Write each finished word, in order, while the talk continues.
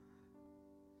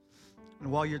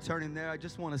And while you're turning there, I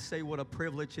just want to say what a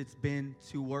privilege it's been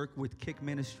to work with Kick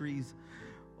Ministries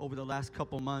over the last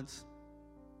couple months.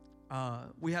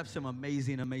 We have some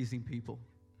amazing people.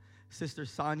 Sister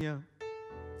Sonia,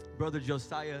 Brother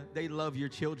Josiah, they love your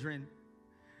children.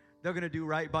 They're going to do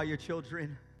right by your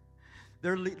children.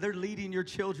 They're leading your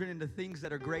children into things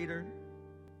that are greater.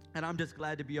 And I'm just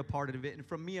glad to be a part of it. And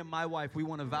from me and my wife, we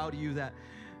want to vow to you that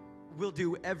we'll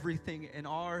do everything in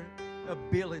our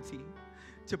ability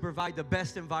to provide the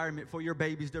best environment for your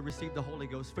babies to receive the Holy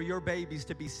Ghost, for your babies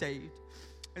to be saved.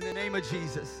 In the name of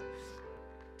Jesus.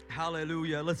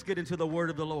 Hallelujah. Let's get into the word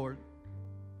of the Lord.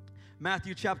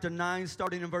 Matthew chapter 9,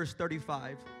 starting in verse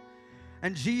 35.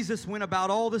 And Jesus went about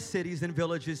all the cities and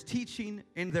villages, teaching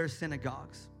in their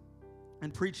synagogues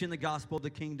and preaching the gospel of the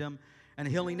kingdom and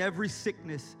healing every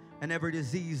sickness and every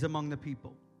disease among the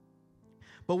people.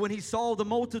 But when he saw the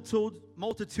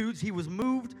multitudes, he was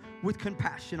moved with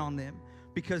compassion on them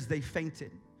because they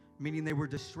fainted, meaning they were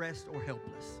distressed or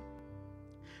helpless,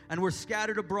 and were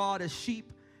scattered abroad as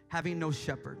sheep having no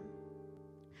shepherd.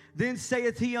 Then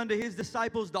saith he unto his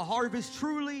disciples, the harvest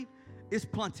truly is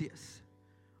plenteous,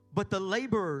 but the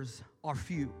laborers are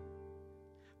few.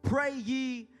 Pray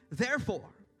ye therefore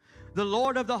the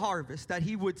Lord of the harvest that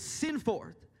he would send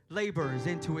forth laborers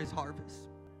into his harvest.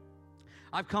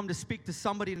 I've come to speak to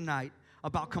somebody tonight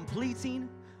about completing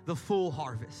the full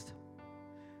harvest.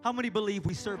 How many believe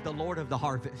we serve the Lord of the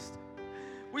harvest?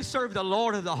 We serve the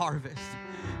Lord of the harvest.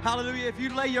 Hallelujah. If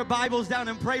you lay your Bibles down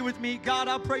and pray with me, God,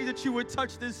 I pray that you would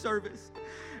touch this service.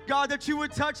 God, that you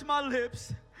would touch my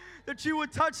lips, that you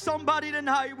would touch somebody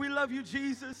tonight. We love you,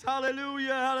 Jesus.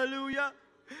 Hallelujah, hallelujah.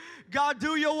 God,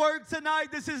 do your work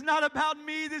tonight. This is not about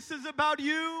me. This is about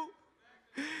you.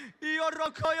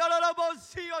 Hallelujah.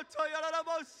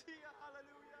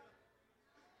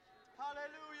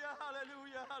 Hallelujah,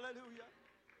 hallelujah, hallelujah.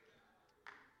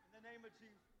 In the name of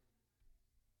Jesus.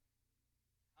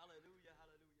 Hallelujah,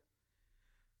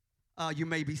 hallelujah. You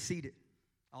may be seated.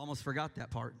 I almost forgot that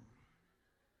part.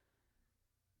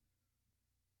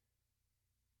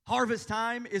 Harvest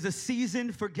time is a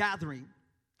season for gathering.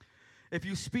 If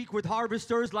you speak with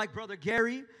harvesters like Brother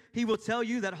Gary, he will tell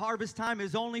you that harvest time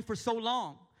is only for so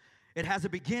long. It has a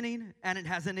beginning and it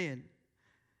has an end.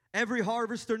 Every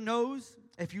harvester knows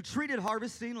if you treated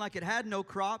harvesting like it had no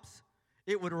crops,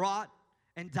 it would rot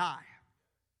and die.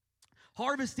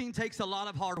 Harvesting takes a lot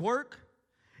of hard work.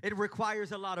 It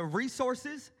requires a lot of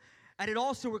resources, and it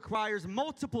also requires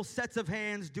multiple sets of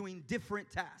hands doing different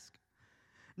tasks.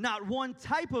 Not one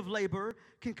type of labor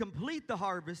can complete the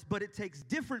harvest, but it takes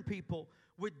different people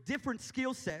with different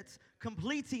skill sets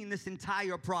completing this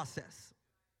entire process.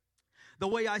 The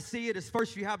way I see it is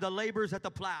first you have the laborers at the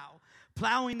plow,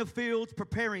 plowing the fields,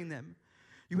 preparing them.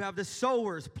 You have the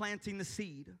sowers planting the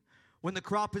seed. When the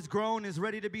crop is grown, is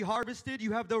ready to be harvested,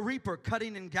 you have the reaper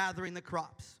cutting and gathering the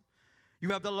crops. You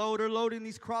have the loader loading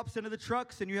these crops into the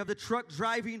trucks, and you have the truck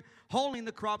driving, hauling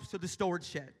the crops to the storage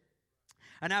shed.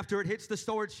 And after it hits the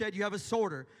storage shed, you have a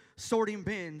sorter sorting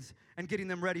bins and getting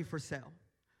them ready for sale.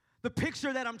 The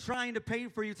picture that I'm trying to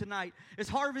paint for you tonight is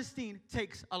harvesting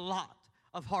takes a lot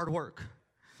of hard work,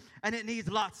 and it needs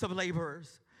lots of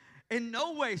laborers. In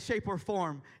no way, shape, or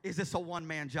form is this a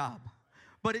one-man job,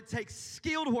 but it takes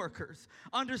skilled workers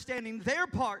understanding their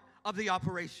part of the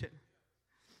operation.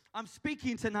 I'm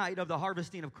speaking tonight of the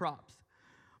harvesting of crops.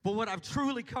 But what I've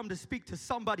truly come to speak to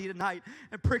somebody tonight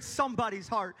and prick somebody's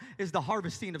heart is the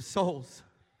harvesting of souls.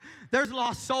 There's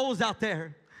lost souls out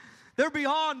there. They're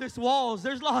beyond this walls.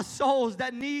 There's lost souls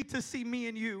that need to see me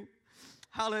and you.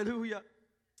 Hallelujah.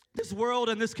 This world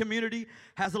and this community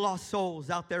has lost souls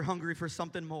out there hungry for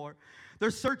something more.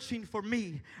 They're searching for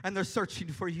me and they're searching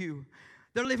for you.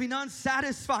 They're living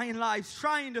unsatisfying lives,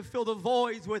 trying to fill the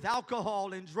voids with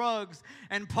alcohol and drugs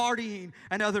and partying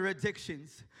and other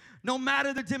addictions. No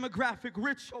matter the demographic,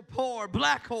 rich or poor,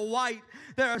 black or white,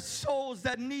 there are souls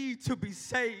that need to be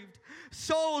saved.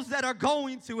 Souls that are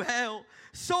going to hell.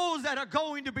 Souls that are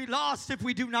going to be lost if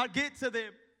we do not get to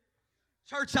them.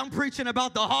 Church, I'm preaching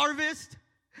about the harvest.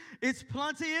 It's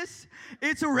plenteous.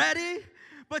 It's ready.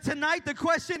 But tonight the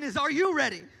question is, are you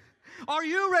ready? Are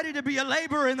you ready to be a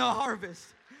laborer in the harvest?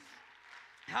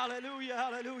 Hallelujah,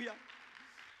 hallelujah.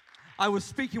 I was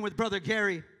speaking with Brother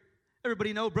Gary.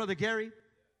 Everybody know Brother Gary?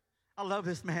 I love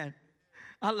this man.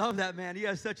 I love that man. He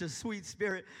has such a sweet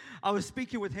spirit. I was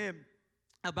speaking with him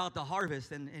about the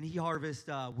harvest, and he harvests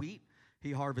wheat.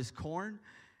 He harvests corn.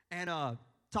 And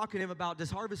talking to him about, does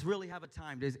harvest really have a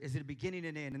time? Is it a beginning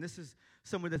and end? And this is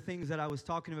some of the things that I was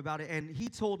talking to him about. And he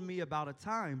told me about a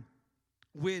time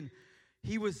when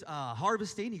he was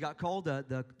harvesting. He got called.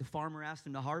 The farmer asked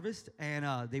him to harvest,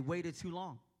 and they waited too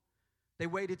long. They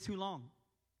waited too long.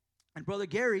 And Brother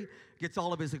Gary gets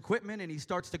all of his equipment and he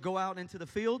starts to go out into the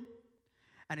field,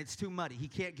 and it's too muddy. He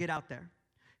can't get out there.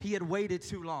 He had waited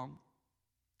too long,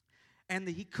 and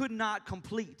he could not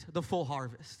complete the full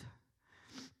harvest.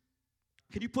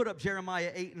 Can you put up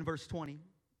Jeremiah 8 and verse 20?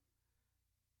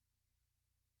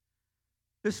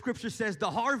 The scripture says,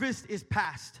 the harvest is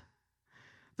past.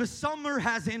 The summer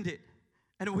has ended,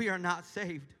 and we are not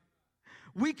saved.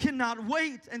 We cannot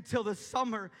wait until the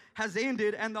summer has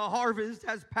ended and the harvest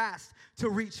has passed to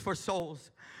reach for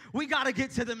souls. We got to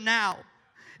get to them now.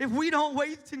 If we don't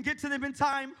wait and get to them in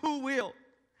time, who will?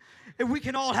 If we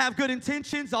can all have good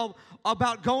intentions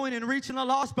about going and reaching the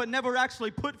lost, but never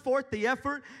actually put forth the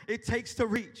effort it takes to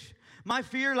reach. My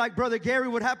fear, like Brother Gary,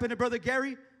 what happened to Brother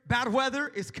Gary? Bad weather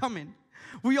is coming.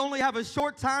 We only have a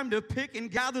short time to pick and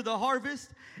gather the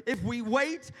harvest. If we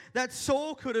wait, that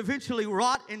soul could eventually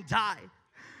rot and die.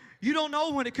 You don't know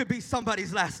when it could be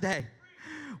somebody's last day.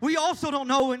 We also don't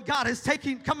know when God is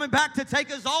coming back to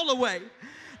take us all away.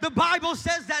 The Bible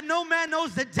says that no man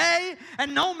knows the day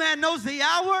and no man knows the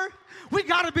hour. We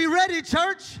got to be ready,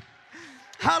 church.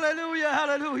 Hallelujah,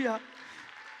 hallelujah.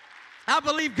 I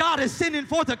believe God is sending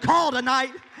forth a call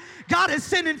tonight. God is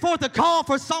sending forth a call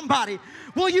for somebody.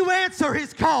 Will you answer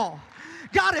his call?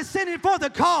 God is sending forth a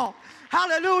call.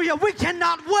 Hallelujah. We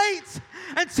cannot wait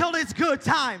until it's good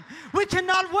time. We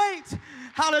cannot wait.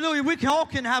 Hallelujah. We all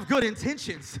can have good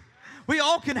intentions. We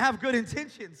all can have good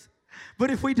intentions. But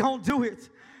if we don't do it,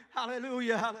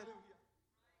 hallelujah, hallelujah.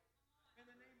 In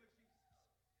the name of Jesus.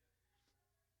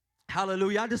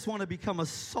 Hallelujah. I just want to become a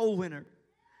soul winner.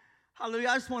 Hallelujah.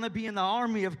 I just want to be in the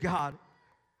army of God.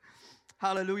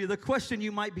 Hallelujah. The question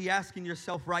you might be asking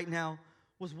yourself right now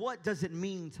was, what does it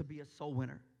mean to be a soul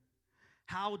winner?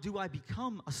 How do I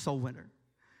become a soul winner?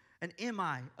 And am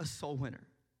I a soul winner?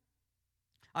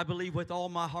 I believe with all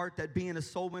my heart that being a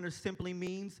soul winner simply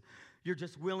means you're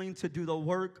just willing to do the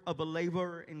work of a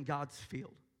laborer in God's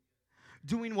field,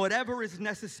 doing whatever is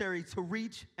necessary to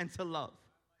reach and to love.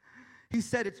 He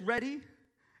said it's ready,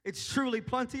 it's truly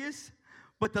plenteous,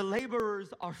 but the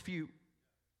laborers are few.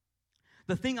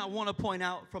 The thing I want to point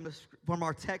out from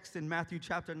our text in Matthew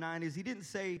chapter 9 is he didn't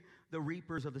say the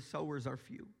reapers or the sowers are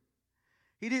few.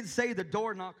 He didn't say the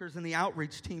door knockers and the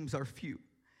outreach teams are few.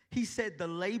 He said the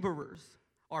laborers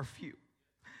are few.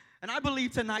 And I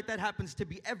believe tonight that happens to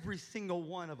be every single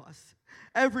one of us.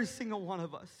 Every single one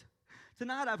of us.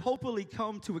 Tonight I've hopefully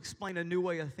come to explain a new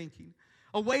way of thinking.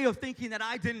 A way of thinking that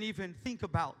I didn't even think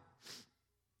about.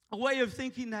 A way of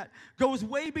thinking that goes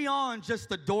way beyond just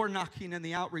the door knocking and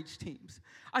the outreach teams.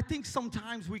 I think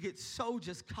sometimes we get so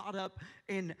just caught up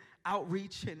in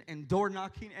outreach and door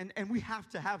knocking, and we have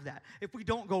to have that. If we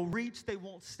don't go reach, they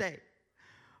won't stay.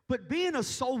 But being a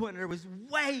soul winner was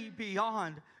way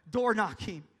beyond door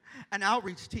knocking and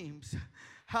outreach teams.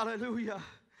 Hallelujah.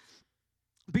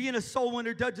 Being a soul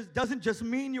winner doesn't just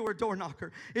mean you're a door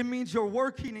knocker. It means you're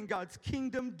working in God's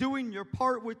kingdom, doing your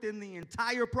part within the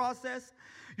entire process.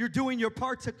 You're doing your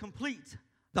part to complete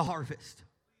the harvest.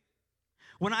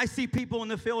 When I see people in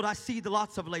the field, I see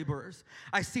lots of laborers.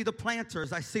 I see the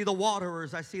planters. I see the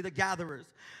waterers. I see the gatherers.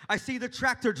 I see the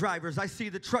tractor drivers. I see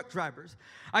the truck drivers.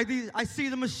 I see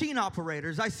the machine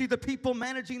operators. I see the people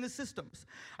managing the systems.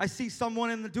 I see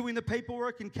someone doing the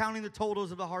paperwork and counting the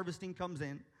totals of the harvesting comes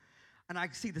in. And I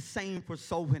see the same for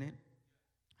soul winning.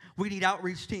 We need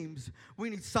outreach teams. We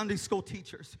need Sunday school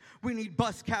teachers. We need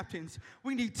bus captains.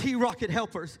 We need T-Rocket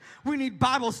helpers. We need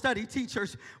Bible study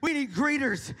teachers. We need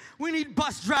greeters. We need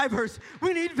bus drivers.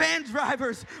 We need van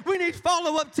drivers. We need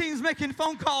follow-up teams making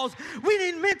phone calls. We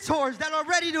need mentors that are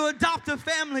ready to adopt a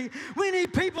family. We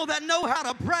need people that know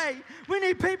how to pray. We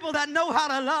need people that know how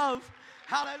to love.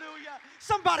 Hallelujah.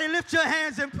 Somebody lift your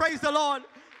hands and praise the Lord.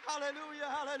 Hallelujah,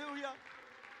 hallelujah.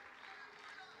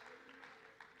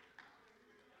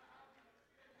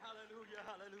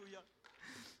 Hallelujah.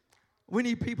 We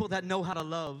need people that know how to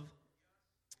love.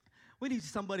 We need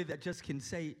somebody that just can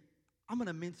say, I'm going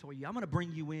to mentor you. I'm going to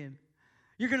bring you in.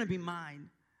 You're going to be mine.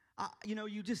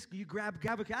 You grab.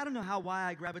 I don't know why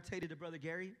I gravitated to Brother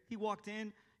Gary. He walked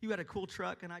in. You had a cool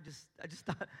truck, and I just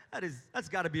thought, that's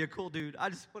got to be a cool dude. I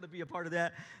just want to be a part of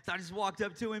that. So I just walked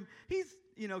up to him. He's,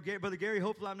 Brother Gary,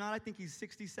 hopefully I'm not. I think he's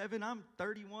 67. I'm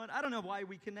 31. I don't know why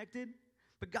we connected,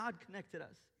 but God connected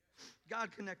us.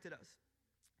 God connected us.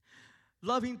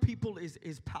 Loving people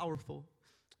is powerful,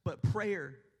 but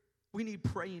prayer, we need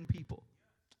praying people.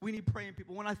 We need praying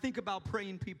people. When I think about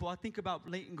praying people, I think about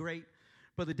late and great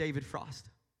Brother David Frost.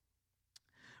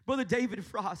 Brother David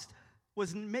Frost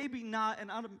was maybe not,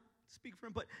 and I don't speak for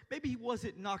him, but maybe he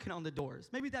wasn't knocking on the doors.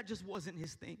 Maybe that just wasn't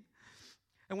his thing.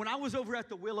 And when I was over at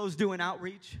the Willows doing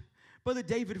outreach, Brother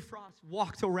David Frost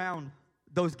walked around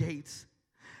those gates.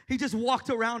 He just walked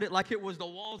around it like it was the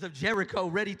walls of Jericho,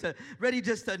 ready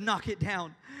just to knock it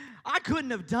down. I couldn't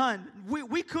have done,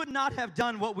 we could not have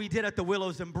done what we did at the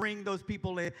Willows and bring those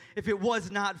people in if it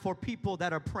was not for people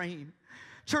that are praying.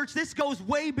 Church, this goes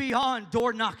way beyond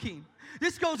door knocking.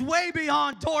 This goes way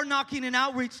beyond door knocking and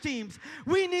outreach teams.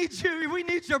 We need you. We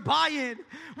need your buy-in.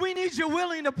 We need you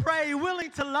willing to pray,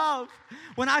 willing to love.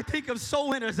 When I think of soul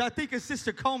winners, I think of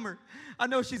Sister Comer. I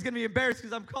know she's going to be embarrassed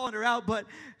because I'm calling her out, but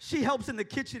she helps in the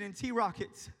kitchen in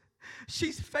T-Rockets.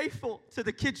 She's faithful to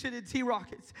the kitchen in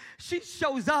T-Rockets. She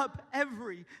shows up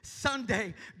every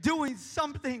Sunday doing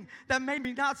something that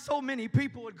maybe not so many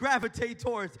people would gravitate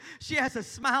towards. She has a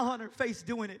smile on her face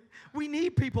doing it. We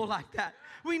need people like that.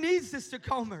 We need Sister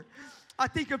Comer. I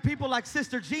think of people like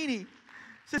Sister Jeannie.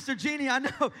 Sister Jeannie, I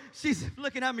know she's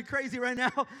looking at me crazy right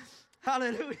now.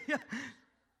 Hallelujah.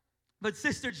 But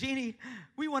Sister Jeannie,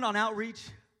 we went on outreach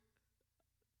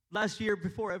last year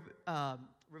before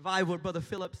revival with Brother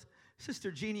Phillips.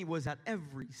 Sister Jeannie was at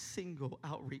every single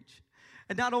outreach.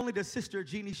 And not only does Sister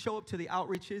Jeannie show up to the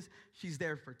outreaches, she's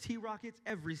there for T-Rockets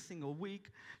every single week.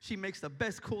 She makes the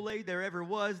best Kool-Aid there ever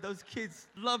was. Those kids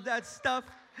love that stuff.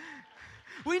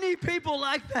 We need people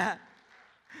like that.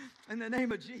 In the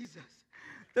name of Jesus.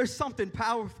 There's something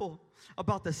powerful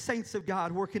about the saints of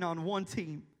God working on one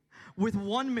team with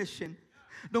one mission.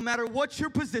 No matter what your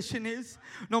position is,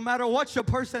 no matter what your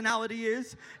personality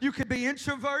is, you could be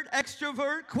introvert,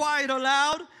 extrovert, quiet or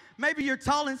loud. Maybe you're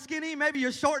tall and skinny. Maybe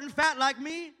you're short and fat like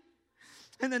me.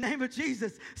 In the name of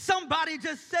Jesus, somebody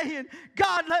just saying,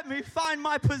 God, let me find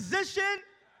my position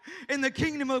in the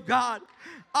kingdom of God.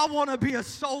 I want to be a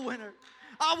soul winner.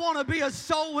 I want to be a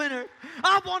soul winner.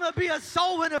 I want to be a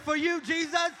soul winner for you,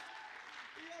 Jesus.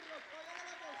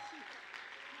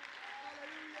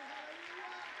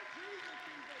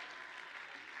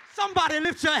 Somebody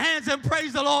lift your hands and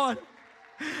praise the Lord.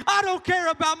 I don't care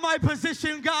about my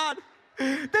position, God.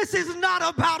 This is not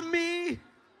about me.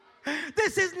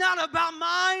 This is not about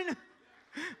mine.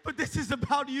 But this is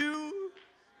about you.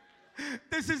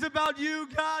 This is about you,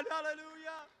 God. Hallelujah.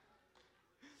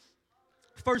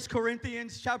 1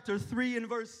 Corinthians chapter 3 and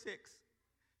verse 6.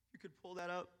 You could pull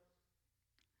that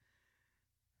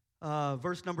up.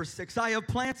 Verse number 6. I have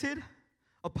planted,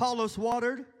 Apollos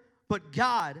watered, but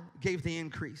God gave the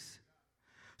increase.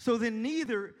 So then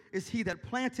neither is he that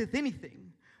planteth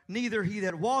anything, neither he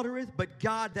that watereth, but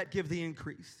God that give the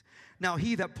increase. Now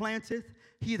he that planteth,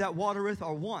 he that watereth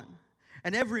are one,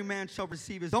 and every man shall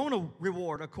receive his own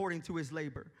reward according to his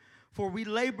labor. For we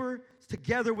labor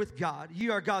together with God. Ye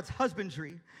are God's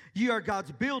husbandry. Ye are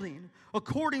God's building.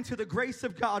 According to the grace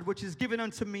of God, which is given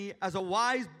unto me as a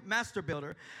wise master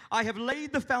builder, I have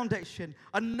laid the foundation.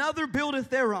 Another buildeth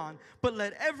thereon. But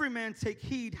let every man take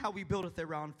heed how he buildeth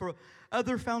thereon. For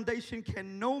other foundation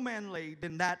can no man lay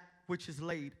than that which is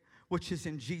laid, which is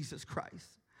in Jesus Christ.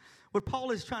 What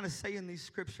Paul is trying to say in these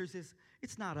scriptures is,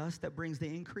 it's not us that brings the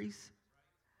increase.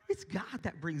 It's God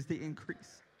that brings the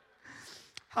increase.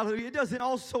 Hallelujah. It doesn't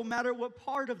also matter what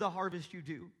part of the harvest you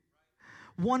do.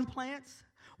 One plants,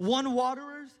 one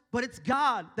waterers, but it's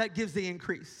God that gives the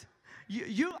increase.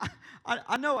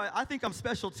 I know, I think I'm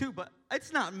special too, but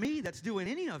it's not me that's doing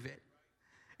any of it.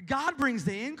 God brings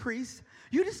the increase.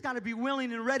 You just got to be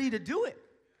willing and ready to do it.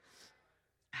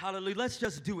 Hallelujah. Let's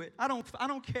just do it. I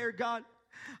don't care, God.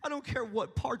 I don't care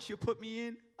what parts you put me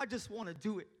in. I just want to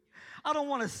do it. I don't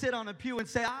want to sit on a pew and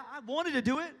say, I wanted to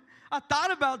do it. I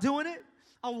thought about doing it.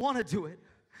 I want to do it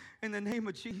in the name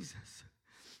of Jesus.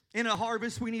 In a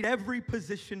harvest, we need every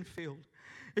position filled.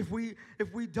 If we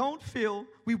don't fill,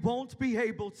 we won't be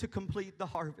able to complete the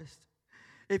harvest.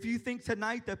 If you think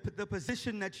tonight that the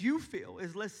position that you fill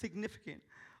is less significant,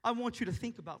 I want you to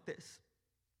think about this.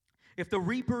 If the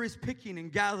reaper is picking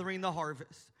and gathering the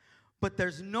harvest, but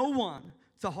there's no one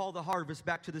to haul the harvest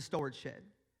back to the storage shed,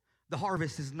 the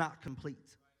harvest is not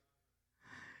complete.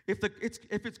 If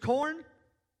it's corn,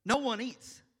 no one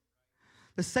eats.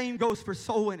 The same goes for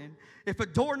soul winning. If a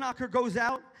door knocker goes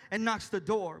out and knocks the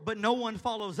door, but no one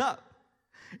follows up.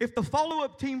 If the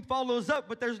follow-up team follows up,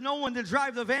 but there's no one to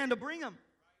drive the van to bring them,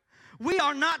 we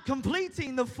are not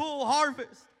completing the full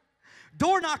harvest.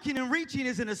 Door knocking and reaching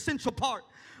is an essential part.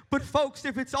 But folks,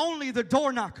 if it's only the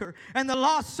door knocker and the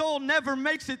lost soul never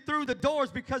makes it through the doors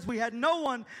because we had no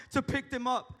one to pick them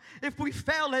up, if we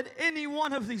fail at any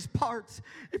one of these parts,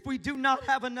 if we do not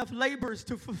have enough laborers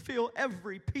to fulfill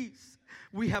every piece,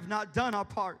 we have not done our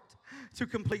part to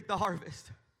complete the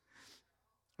harvest.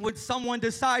 When someone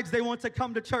decides they want to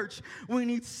come to church, we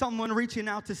need someone reaching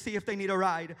out to see if they need a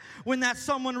ride. When that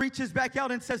someone reaches back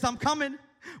out and says, I'm coming,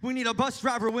 we need a bus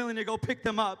driver willing to go pick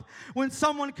them up. When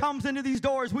someone comes into these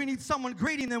doors, we need someone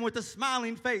greeting them with a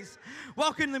smiling face,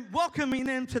 welcoming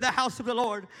them to the house of the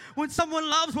Lord. When someone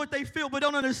loves what they feel but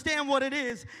don't understand what it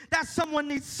is, that someone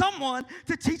needs someone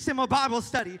to teach them a Bible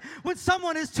study. When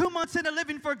someone is 2 months into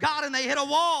living for God and they hit a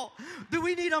wall, do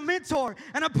we need a mentor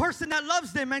and a person that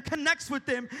loves them and connects with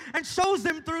them and shows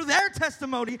them through their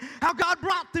testimony how God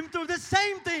brought them through the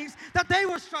same things that they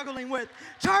were struggling with?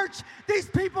 Church, these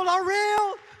people are real.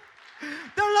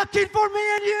 They're looking for me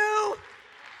and you.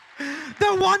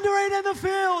 They're wandering in the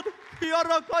field.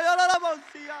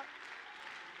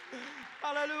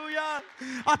 Hallelujah.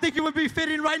 I think it would be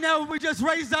fitting right now if we just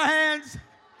raised our hands.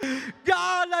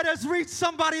 God, let us reach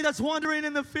somebody that's wandering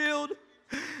in the field.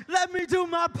 Let me do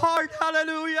my part.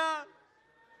 Hallelujah.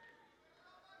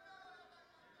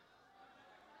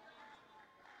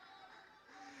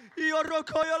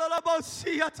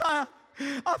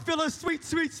 I feel a sweet,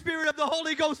 sweet spirit of the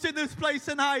Holy Ghost in this place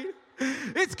tonight.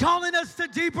 It's calling us to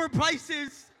deeper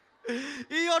places. In the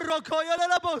name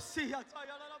of Jesus.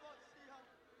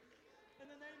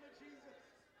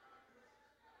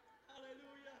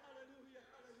 Hallelujah, hallelujah,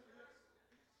 hallelujah.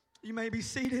 You may be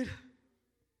seated.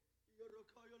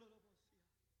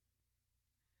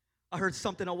 I heard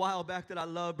something a while back that I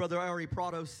love. Brother Ari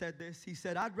Prado said this. He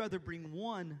said, I'd rather bring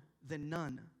one than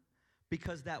none,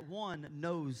 because that one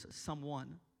knows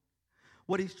someone.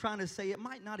 What he's trying to say, it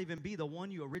might not even be the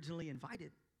one you originally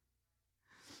invited.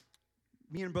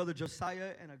 Me and Brother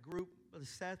Josiah and a group, Brother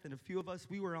Seth and a few of us,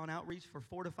 we were on outreach for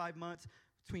 4 to 5 months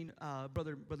between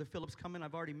Brother Phillips coming.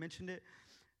 I've already mentioned it.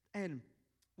 And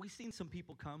we've seen some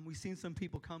people come.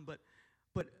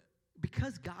 But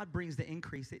because God brings the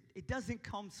increase, it doesn't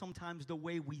come sometimes the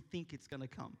way we think it's going to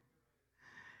come.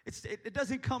 It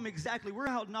doesn't come exactly. We're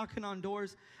out knocking on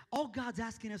doors. All God's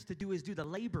asking us to do is do the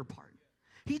labor part.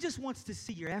 He just wants to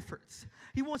see your efforts.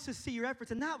 He wants to see your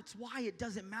efforts. And that's why it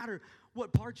doesn't matter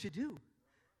what part you do,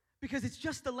 because it's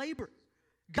just the labor.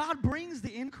 God brings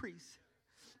the increase.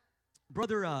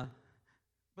 Brother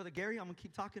Gary, I'm going to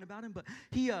keep talking about him, but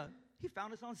he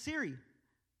found us on Siri.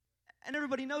 And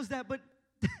everybody knows that, but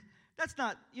that's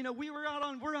not, we're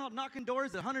out knocking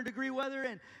doors at 100-degree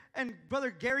weather, and Brother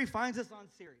Gary finds us on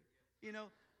Siri.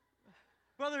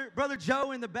 Brother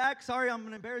Joe in the back, sorry, I'm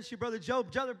going to embarrass you, Brother Joe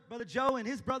and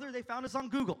his brother, they found us on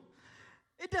Google.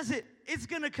 It's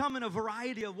going to come in a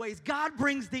variety of ways. God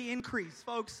brings the increase,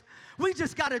 folks. We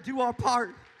just got to do our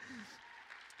part.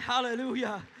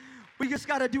 Hallelujah. We just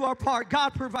got to do our part.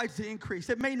 God provides the increase.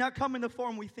 It may not come in the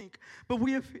form we think, but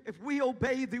if we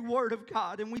obey the word of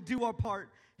God and we do our part,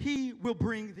 He will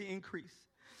bring the increase.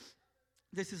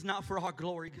 This is not for our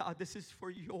glory, God. This is for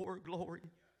your glory.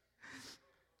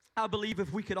 I believe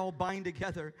if we could all bind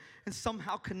together and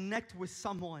somehow connect with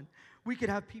someone, we could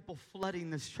have people flooding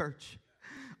this church.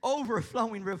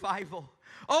 Overflowing revival.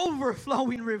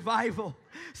 Overflowing revival.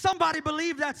 Somebody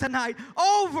believe that tonight.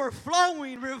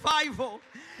 Overflowing revival.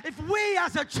 If we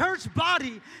as a church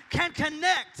body can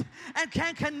connect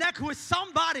with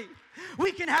somebody,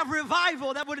 we can have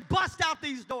revival that would bust out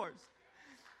these doors.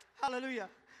 Hallelujah.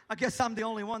 I guess I'm the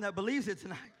only one that believes it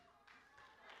tonight.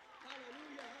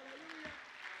 Hallelujah, hallelujah.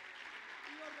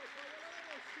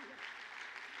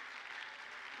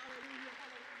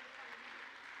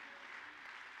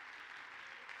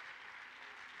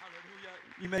 Hallelujah.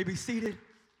 You may be seated.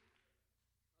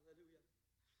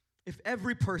 If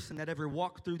every person that ever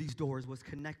walked through these doors was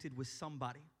connected with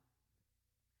somebody,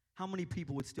 how many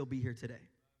people would still be here today?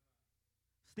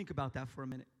 Let's think about that for a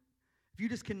minute. If you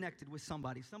just connected with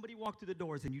somebody walked through the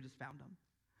doors and you just found them.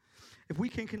 If we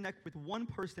can connect with one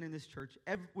person in this church,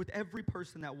 with every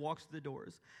person that walks through the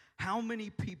doors, how many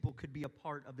people could be a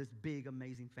part of this big,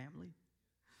 amazing family?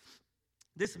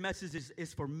 This message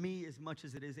is for me as much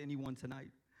as it is anyone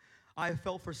tonight. I have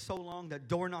felt for so long that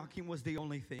door knocking was the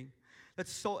only thing. That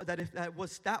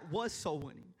was soul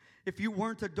winning. If you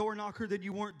weren't a door knocker, then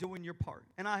you weren't doing your part.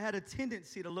 And I had a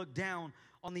tendency to look down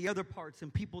on the other parts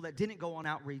and people that didn't go on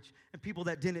outreach and people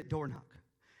that didn't door knock.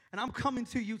 And I'm coming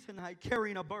to you tonight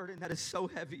carrying a burden that is so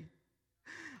heavy.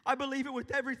 I believe it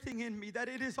with everything in me that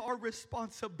it is our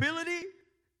responsibility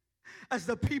as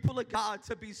the people of God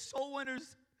to be soul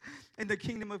winners in the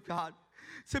kingdom of God,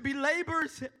 to be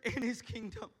laborers in His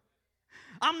kingdom.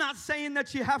 I'm not saying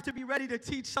that you have to be ready to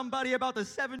teach somebody about the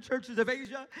 7 churches of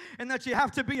Asia and that you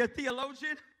have to be a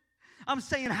theologian. I'm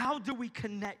saying, how do we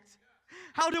connect?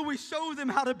 How do we show them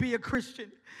how to be a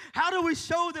Christian? How do we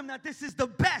show them that this is the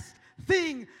best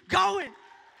thing going?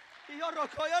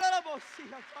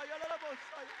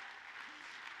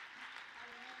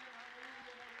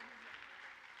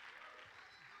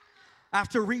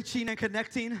 After reaching and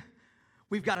connecting,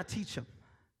 we've got to teach them.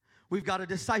 We've got to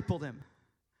disciple them.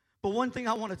 But one thing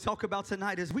I want to talk about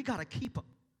tonight is we got to keep them.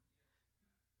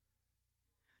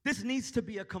 This needs to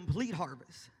be a complete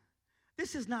harvest.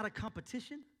 This is not a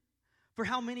competition for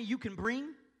how many you can bring.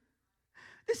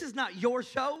 This is not your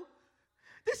show.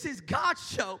 This is God's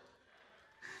show.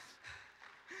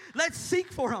 Let's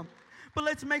seek for them, but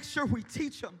let's make sure we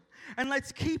teach them, and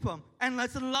let's keep them, and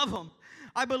let's love them.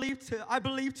 I believe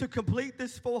to complete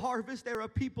this full harvest, there are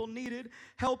people needed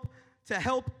to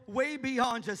help way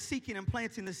beyond just seeking and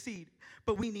planting the seed.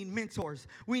 But we need mentors.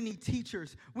 We need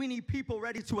teachers. We need people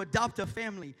ready to adopt a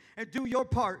family and do your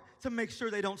part to make sure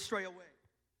they don't stray away.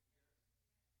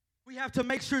 We have to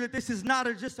make sure that this is not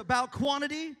just about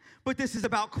quantity, but this is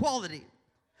about quality.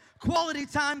 Quality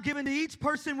time given to each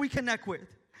person we connect with.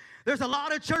 There's a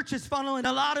lot of churches funneling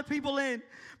a lot of people in,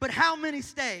 but how many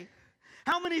stay?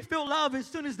 How many feel love as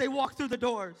soon as they walk through the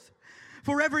doors?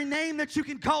 For every name that you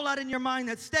can call out in your mind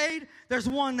that stayed, there's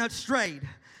one that strayed.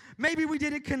 Maybe we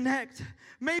didn't connect.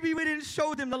 Maybe we didn't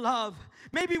show them the love.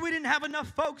 Maybe we didn't have enough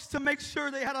folks to make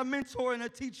sure they had a mentor and a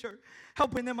teacher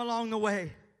helping them along the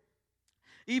way.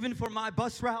 Even for my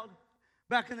bus route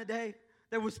back in the day,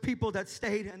 there was people that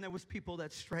stayed and there was people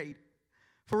that strayed.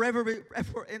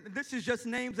 And this is just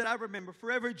names that I remember.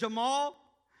 For every Jamal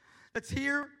that's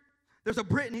here, there's a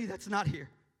Brittany that's not here.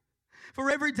 For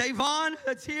every Davon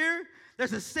that's here,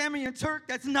 there's a Sammy and Turk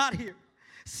that's not here.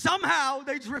 Somehow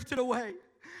they drifted away.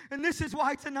 And this is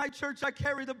why tonight, church, I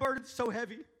carry the burden so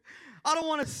heavy. I don't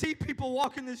want to see people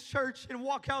walk in this church and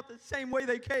walk out the same way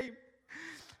they came.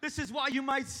 This is why you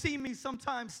might see me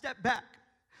sometimes step back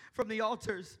from the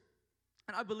altars.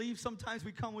 And I believe sometimes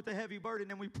we come with a heavy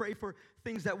burden and we pray for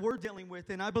things that we're dealing with.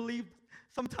 And I believe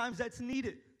sometimes that's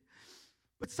needed.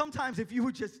 But sometimes if you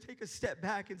would just take a step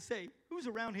back and say, who's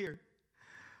around here?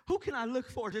 Who can I look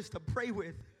for just to pray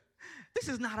with? This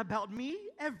is not about me.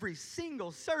 Every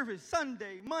single service,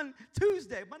 Sunday,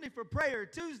 Tuesday, Monday for prayer,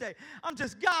 Tuesday, I'm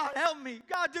just, God, help me.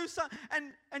 God, do something.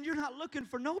 And you're not looking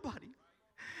for nobody.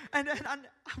 And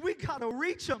we got to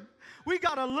reach them. We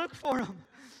got to look for them.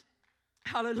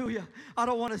 Hallelujah. I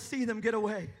don't want to see them get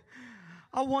away.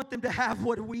 I want them to have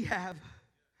what we have.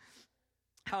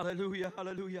 Hallelujah,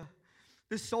 hallelujah.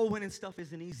 This soul winning stuff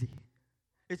isn't easy.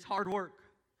 It's hard work.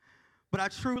 But I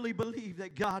truly believe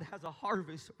that God has a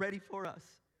harvest ready for us.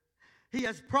 He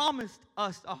has promised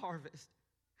us a harvest.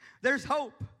 There's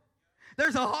hope.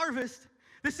 There's a harvest.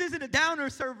 This isn't a downer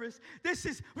service.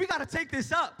 We got to take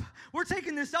this up. We're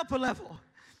taking this up a level.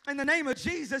 In the name of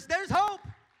Jesus, there's hope.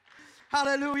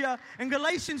 Hallelujah. In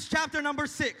Galatians chapter number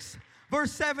 6,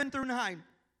 verse 7 through 9.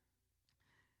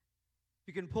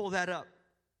 You can pull that up.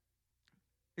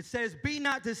 It says, be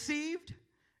not deceived.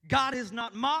 God is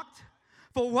not mocked.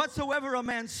 For whatsoever a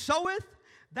man soweth,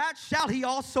 that shall he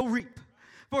also reap.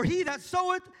 For he that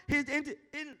soweth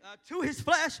to his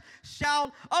flesh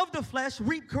shall of the flesh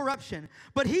reap corruption.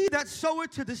 But he that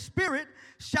soweth to the Spirit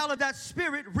shall of that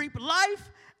Spirit reap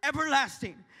life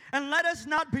everlasting. And let us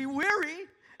not be weary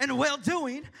in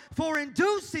well-doing, for in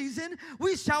due season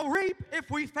we shall reap if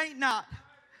we faint not.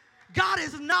 God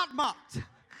is not mocked.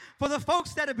 For the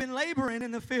folks that have been laboring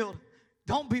in the field,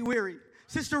 don't be weary.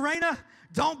 Sister Raina,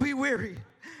 don't be weary.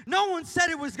 No one said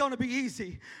it was going to be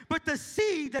easy, but the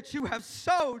seed that you have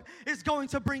sowed is going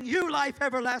to bring you life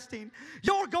everlasting.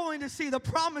 You're going to see the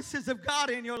promises of God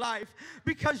in your life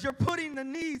because you're putting the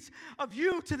needs of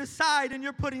you to the side and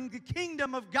you're putting the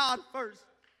kingdom of God first.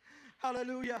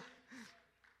 Hallelujah.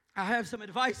 I have some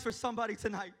advice for somebody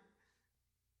tonight.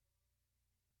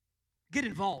 Get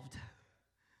involved.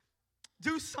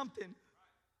 Do something.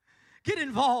 Get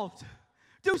involved.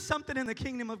 Do something in the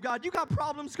kingdom of God. You got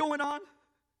problems going on?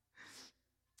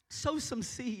 Sow some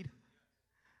seed.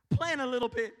 Plant a little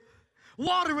bit.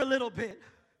 Water a little bit.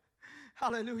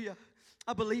 Hallelujah.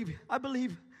 I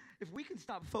believe if we can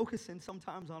stop focusing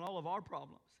sometimes on all of our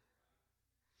problems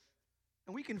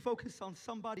and we can focus on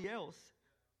somebody else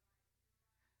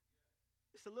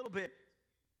just a little bit,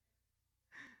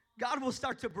 God will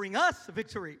start to bring us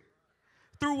victory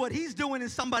through what he's doing in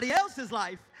somebody else's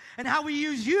life and how we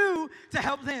use you to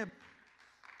help them.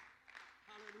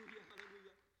 Hallelujah,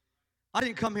 hallelujah. I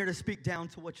didn't come here to speak down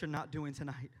to what you're not doing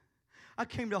tonight. I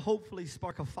came to hopefully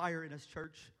spark a fire in this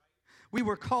church. We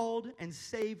were called and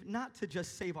saved not to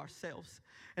just save ourselves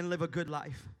and live a good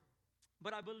life,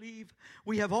 but I believe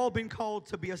we have all been called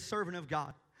to be a servant of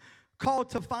God, called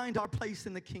to find our place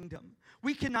in the kingdom.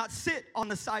 We cannot sit on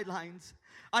the sidelines.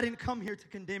 I didn't come here to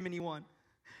condemn anyone.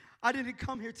 I didn't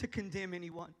come here to condemn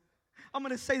anyone. I'm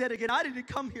going to say that again. I didn't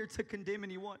come here to condemn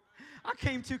anyone. I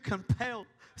came to compel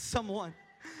someone.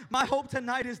 My hope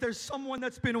tonight is there's someone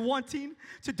that's been wanting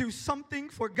to do something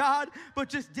for God, but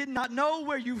just did not know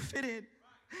where you fit in.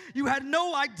 You had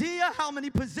no idea how many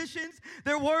positions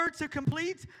there were to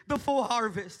complete the full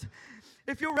harvest.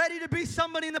 If you're ready to be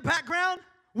somebody in the background,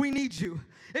 we need you.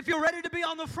 If you're ready to be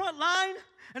on the front line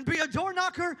and be a door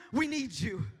knocker, we need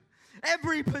you.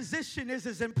 Every position is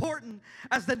as important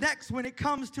as the next when it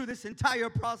comes to this entire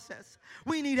process.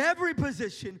 We need every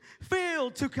position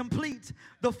filled to complete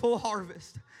the full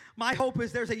harvest. My hope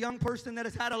is there's a young person that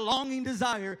has had a longing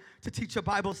desire to teach a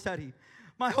Bible study.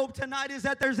 My hope tonight is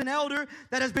that there's an elder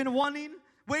that has been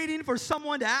waiting for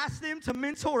someone to ask them to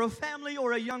mentor a family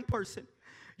or a young person.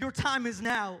 Your time is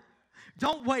now.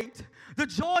 Don't wait. The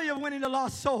joy of winning a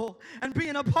lost soul and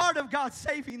being a part of God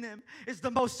saving them is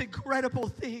the most incredible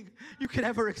thing you could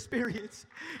ever experience.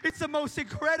 It's the most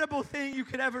incredible thing you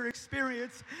could ever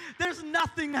experience. There's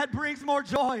nothing that brings more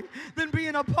joy than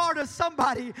being a part of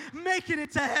somebody making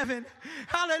it to heaven.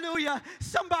 Hallelujah.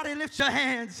 Somebody lift your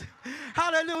hands.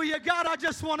 Hallelujah. God, I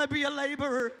just want to be a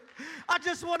laborer. I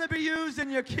just want to be used in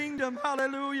your kingdom.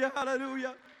 Hallelujah.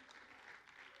 Hallelujah.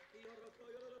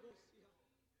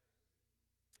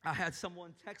 I had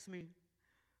someone text me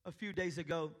a few days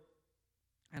ago,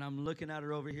 and I'm looking at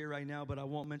her over here right now, but I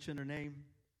won't mention her name.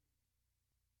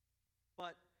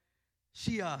 But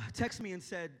she texted me and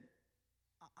said,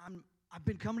 I've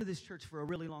been coming to this church for a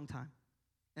really long time,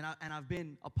 and I've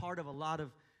been a part of a lot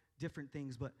of different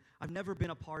things, but I've never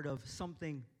been a part of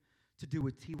something to do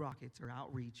with T-Rockets or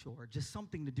outreach or just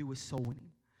something to do with soul winning.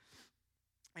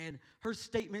 And her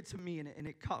statement to me, and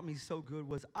it caught me so good,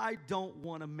 was, I don't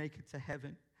want to make it to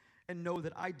heaven and know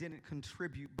that I didn't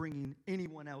contribute bringing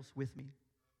anyone else with me.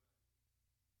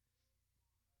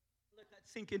 Let that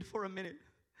sink in for a minute.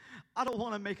 I don't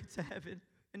want to make it to heaven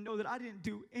and know that I didn't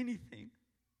do anything.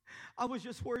 I was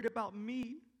just worried about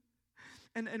me.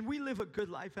 And we live a good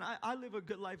life, and I live a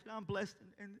good life, and I'm blessed,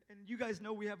 and you guys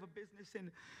know we have a business,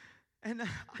 and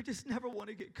I just never want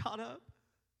to get caught up.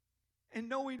 And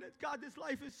knowing that, God, this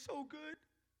life is so good.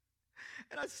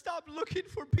 And I stopped looking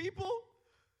for people.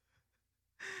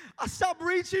 I stopped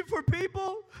reaching for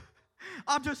people.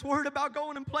 I'm just worried about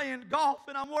going and playing golf.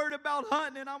 And I'm worried about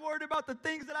hunting. And I'm worried about the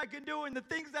things that I can do and the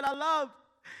things that I love.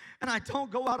 And I don't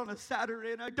go out on a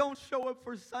Saturday. And I don't show up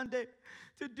for Sunday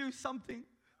to do something.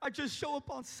 I just show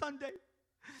up on Sunday.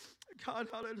 God,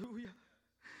 hallelujah.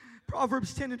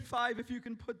 Proverbs 10:5, if you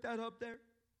can put that up there.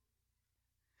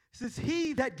 It says,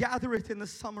 he that gathereth in the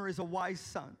summer is a wise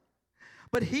son,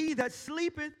 but he that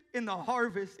sleepeth in the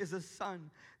harvest is a son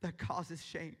that causes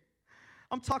shame.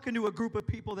 I'm talking to a group of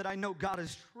people that I know God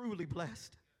has truly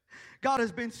blessed. God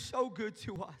has been so good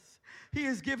to us. He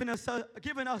has given us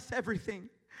everything.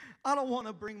 I don't want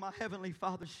to bring my Heavenly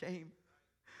Father shame.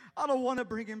 I don't want to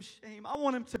bring him shame. I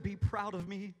want him to be proud of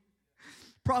me.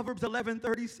 Proverbs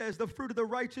 11:30 says, the fruit of the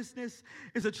righteousness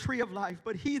is a tree of life,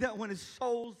 but he that winneth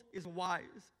souls is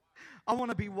wise. I want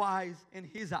to be wise in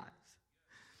his eyes.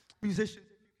 Musicians,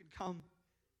 if you can come.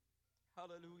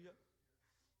 Hallelujah.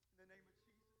 In the name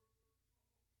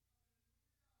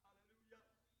of Jesus. Hallelujah.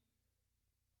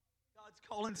 God's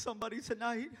calling somebody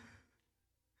tonight.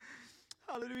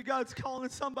 Hallelujah. God's calling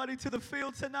somebody to the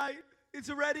field tonight. It's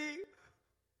ready.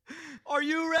 Are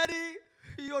you ready?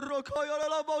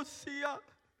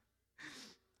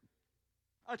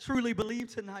 I truly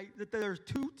believe tonight that there are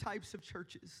two types of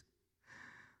churches.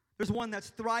 There's one that's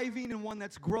thriving and one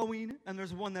that's growing, and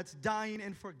there's one that's dying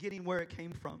and forgetting where it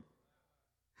came from.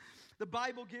 The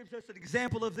Bible gives us an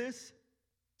example of this,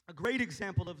 a great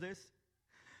example of this.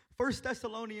 1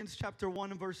 Thessalonians chapter 1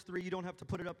 and verse 3, you don't have to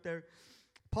put it up there.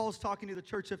 Paul's talking to the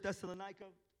church of Thessalonica,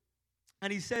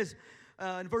 and he says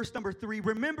in verse number 3,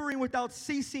 remembering without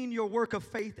ceasing your work of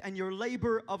faith and your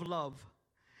labor of love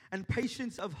and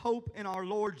patience of hope in our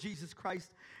Lord Jesus Christ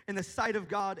in the sight of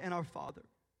God and our Father.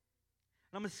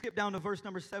 And I'm going to skip down to verse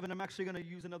number 7. I'm actually going to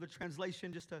use another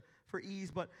translation just for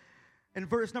ease. But in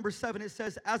verse number 7, it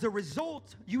says, as a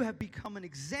result, you have become an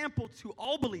example to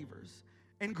all believers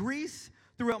in Greece,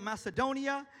 throughout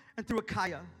Macedonia, and through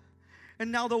Achaia.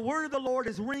 And now the word of the Lord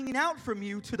is ringing out from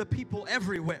you to the people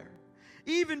everywhere,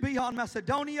 even beyond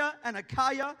Macedonia and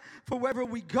Achaia. For wherever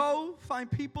we go,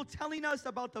 find people telling us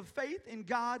about the faith in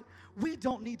God. We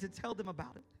don't need to tell them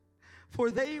about it. For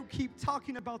they keep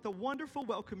talking about the wonderful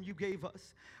welcome you gave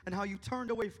us and how you turned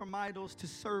away from idols to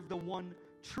serve the one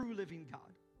true living God.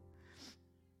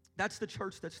 That's the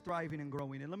church that's thriving and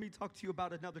growing. And let me talk to you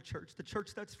about another church, the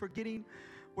church that's forgetting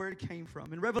where it came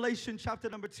from. In Revelation chapter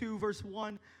number 2, verse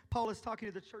 1, Paul is talking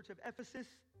to the church of Ephesus.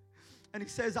 And he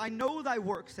says, I know thy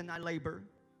works and thy labor.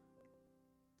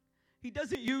 He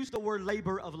doesn't use the word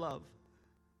labor of love.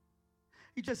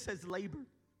 He just says labor.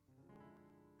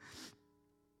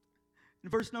 In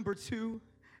verse number 2,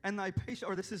 and thy patience,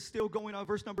 or this is still going on,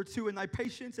 verse number 2, and thy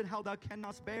patience and how thou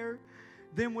cannot bear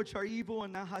them which are evil,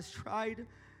 and thou hast tried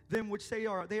them which say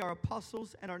they are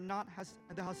apostles and are not,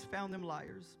 and thou hast found them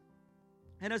liars.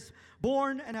 And has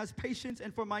borne and has patience,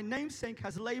 and for my name's sake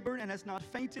has labored and has not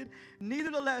fainted.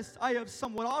 Nevertheless, I have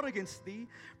somewhat ought against thee,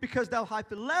 because thou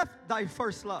hast left thy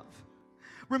first love.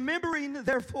 Remembering,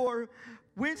 therefore,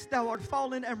 whence thou art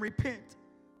fallen, and repent,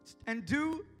 and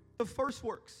do the first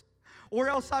works. Or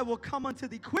else I will come unto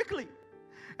thee quickly,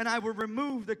 and I will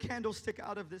remove the candlestick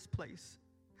out of this place.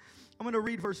 I'm going to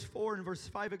read verse 4 and verse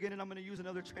 5 again, and I'm going to use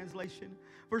another translation.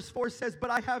 Verse 4 says, but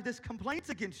I have this complaint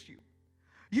against you.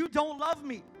 You don't love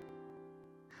me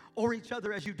or each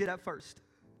other as you did at first.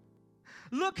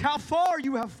 Look how far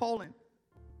you have fallen.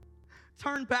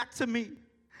 Turn back to me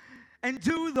and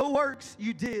do the works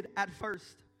you did at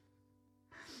first.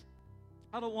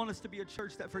 I don't want us to be a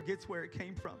church that forgets where it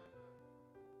came from.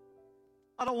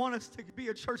 I don't want us to be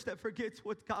a church that forgets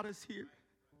what got us here.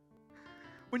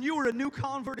 When you were a new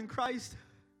convert in Christ,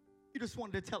 you just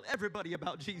wanted to tell everybody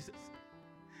about Jesus.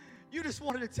 You just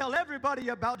wanted to tell everybody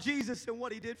about Jesus and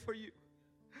what he did for you.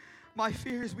 My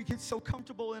fear is we get so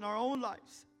comfortable in our own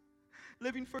lives.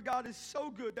 Living for God is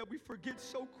so good that we forget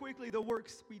so quickly the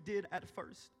works we did at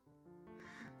first.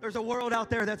 There's a world out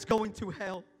there that's going to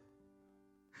hell.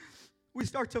 We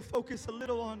start to focus a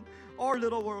little on our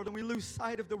little world and we lose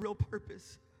sight of the real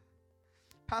purpose.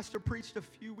 Pastor preached a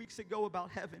few weeks ago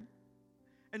about heaven.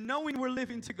 And knowing we're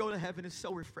living to go to heaven is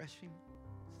so refreshing.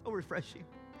 So refreshing.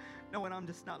 Knowing I'm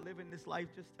just not living this life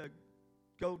just to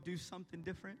go do something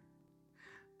different.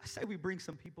 I say we bring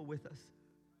some people with us.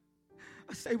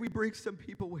 I say we bring some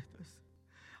people with us.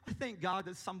 I thank God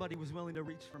that somebody was willing to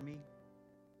reach for me.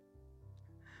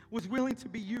 Was willing to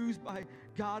be used by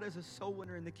God as a soul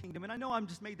winner in the kingdom. And I know I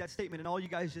just made that statement and all you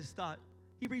guys just thought,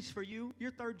 he reached for you.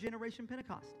 You're third generation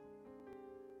Pentecost.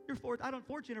 You're fourth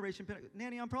generation Pentecost.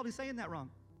 Nanny, I'm probably saying that wrong.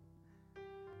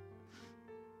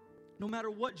 No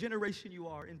matter what generation you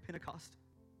are in Pentecost,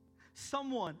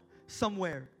 someone,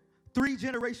 somewhere, 3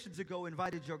 generations ago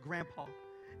invited your grandpa,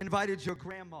 invited your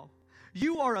grandma.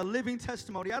 You are a living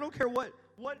testimony. I don't care what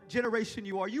generation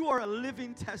you are. You are a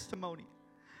living testimony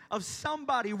of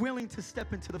somebody willing to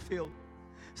step into the field.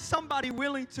 Somebody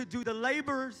willing to do the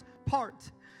laborer's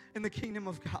part in the kingdom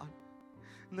of God.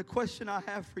 And the question I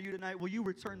have for you tonight, will you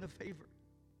return the favor?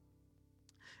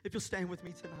 If you'll stand with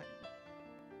me tonight.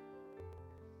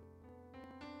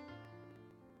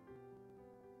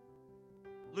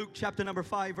 Luke chapter number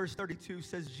 5, verse 32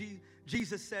 says,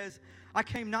 Jesus says, I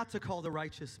came not to call the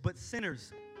righteous, but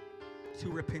sinners to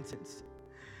repentance.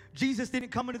 Jesus didn't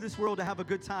come into this world to have a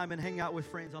good time and hang out with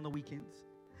friends on the weekends.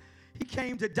 He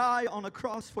came to die on a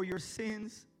cross for your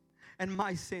sins and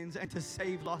my sins and to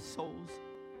save lost souls.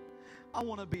 I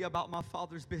want to be about my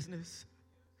Father's business.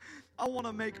 I want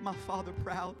to make my Father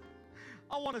proud.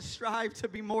 I want to strive to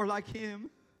be more like him.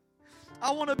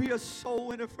 I want to be a soul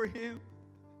winner for him.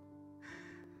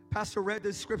 Pastor read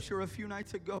this scripture a few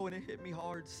nights ago and it hit me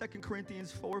hard. 2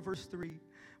 Corinthians 4 verse 3.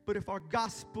 But if our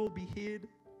gospel be hid,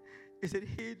 it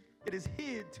is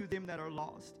hid to them that are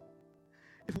lost.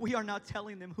 If we are not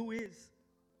telling them, who is?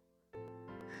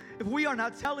 If we are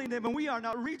not telling them and we are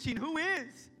not reaching, who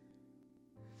is?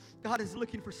 God is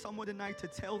looking for someone tonight to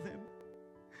tell them.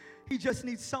 He just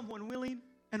needs someone willing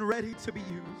and ready to be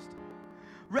used.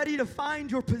 Ready to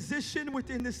find your position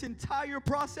within this entire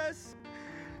process.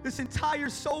 This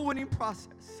entire soul winning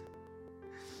process.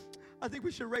 I think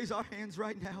we should raise our hands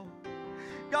right now.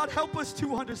 God, help us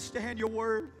to understand your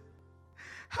word.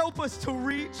 Help us to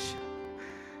reach.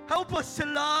 Help us to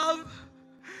love.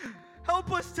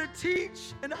 Help us to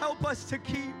teach and help us to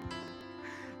keep.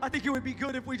 I think it would be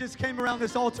good if we just came around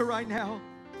this altar right now.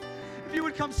 If you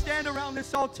would come stand around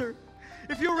this altar.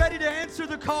 If you're ready to answer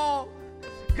the call,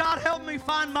 God, help me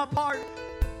find my part.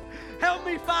 Help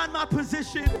me find my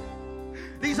position.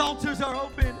 These altars are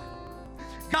open.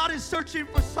 God is searching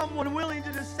for someone willing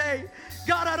to just say,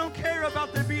 God, I don't care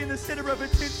about them being the center of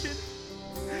attention.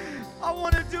 I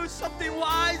want to do something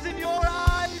wise in your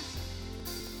eyes.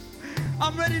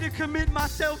 I'm ready to commit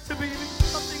myself to being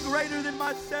something greater than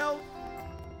myself.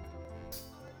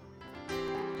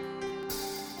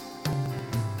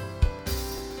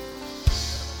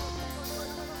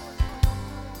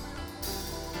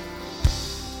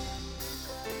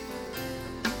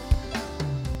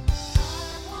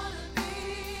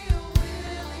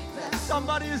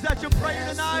 Somebody, is that your prayer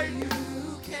tonight?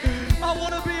 I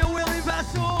want to be a willing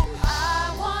vessel.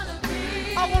 I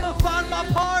want to find my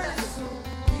part.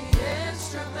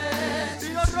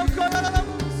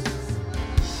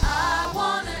 I want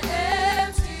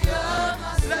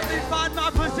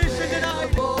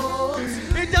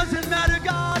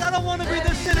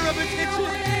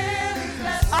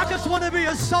want to be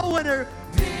a soul winner.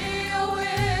 Be a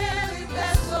willing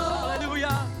vessel.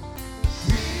 Hallelujah.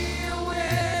 Be a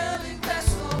willing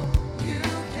vessel. You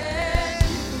can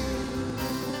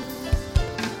use.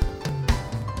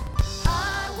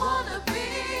 I want to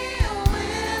be a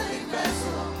willing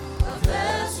vessel. A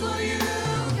vessel you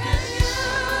can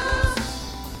use.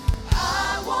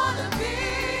 I want to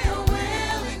be a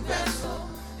willing vessel.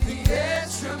 The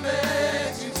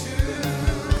instrument you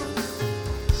choose.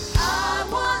 I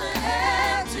want to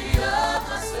empty of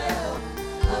myself,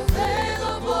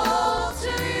 available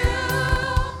to you.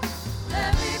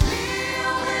 Let me be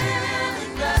a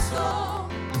willing vessel.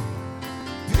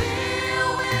 Be a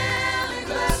willing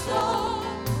vessel.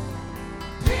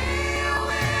 Be a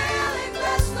willing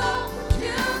vessel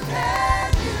you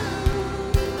can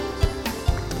use.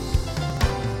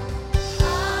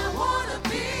 I want to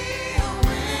be a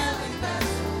willing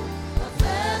vessel, a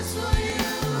vessel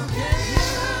you can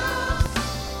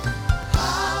use.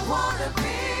 I want to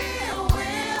be a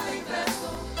willing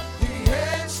vessel,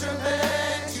 the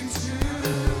instrument you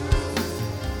choose.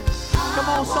 Come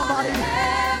on, somebody.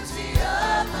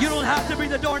 You don't have to be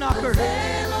the door knocker.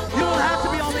 You don't have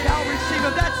to be on the outreach team.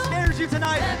 If that scares you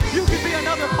tonight, you can be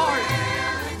another part.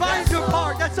 Find your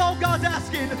part. That's all God's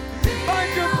asking.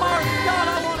 Find your part. God,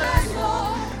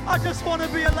 I just want to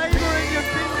be a laborer in your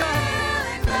kingdom.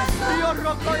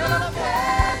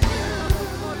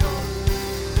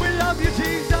 We love you,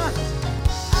 Jesus.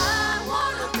 I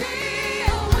want to be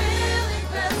a willing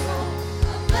vessel,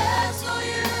 a vessel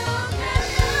you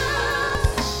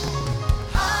can use.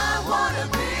 I want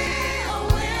to be a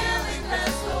willing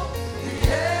vessel,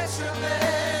 the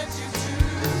instrument you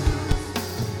choose.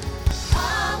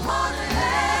 I want to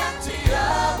empty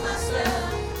of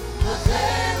myself,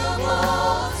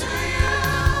 available to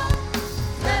you.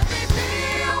 Let me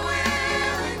be a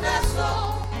willing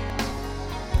vessel.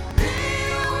 Be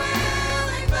a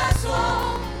willing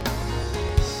vessel.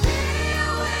 Be a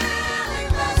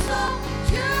willing vessel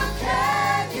you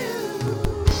can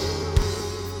use.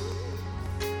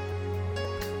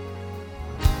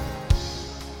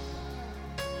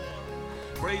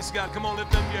 Praise God. Come on,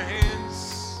 lift up your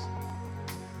hands.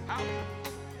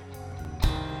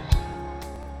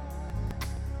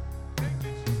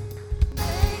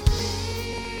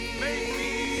 Make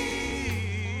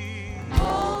me,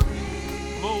 Mold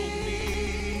me, mold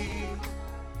me.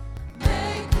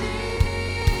 make me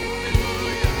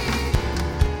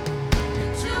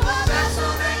into a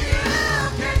vessel that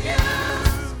you can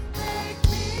use. Make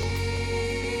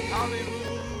me,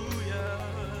 Hallelujah.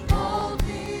 mold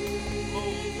me,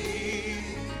 Mold me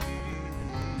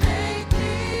make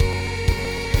me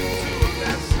into a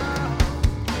vessel.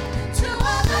 into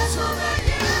a vessel that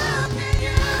you can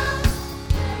use.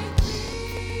 Make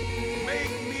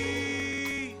Make me,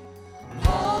 me,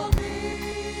 mold me,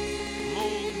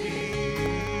 mold me.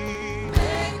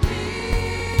 make me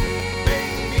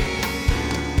Make me.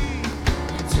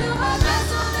 into a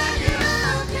vessel that you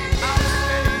can I'll use.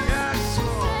 say yes,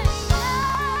 Lord.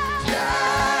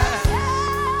 Yes,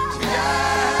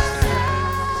 yes,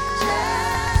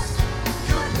 yes,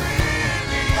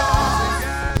 completely yours.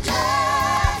 Yes,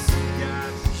 Yes,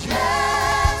 yes.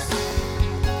 yes,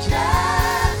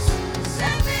 yes,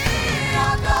 send me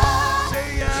your God.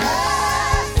 Say yes.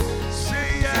 Yes,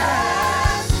 Say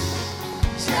yes.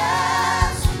 yes,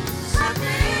 yes,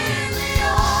 completely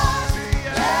yours. Say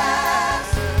yes.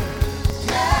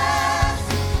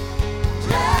 Yes,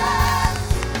 yes,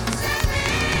 send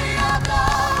me your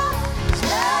God.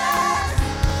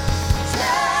 Yes,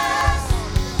 yes,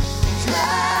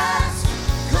 yes,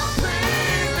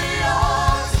 completely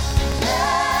yours.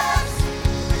 Yes,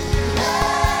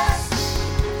 yes,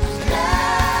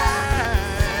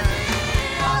 yes, send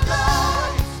me your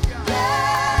God.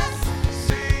 Yes,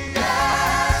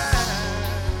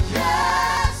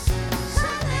 yes,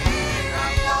 send me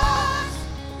yours.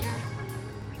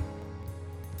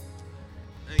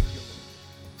 Thank you.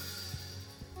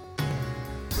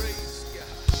 Praise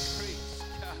God. Praise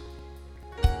God.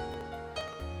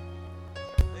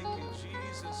 Thank you,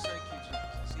 Jesus. Thank you,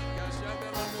 Jesus.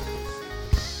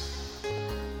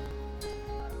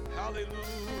 Hallelujah. Hallelujah.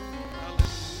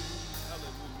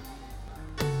 Hallelujah.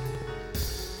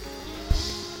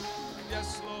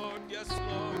 Yes, Lord. Yes,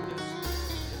 Lord. Yes, Lord.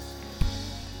 Yes,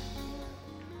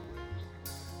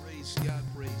 Lord. Praise God.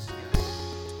 Praise God.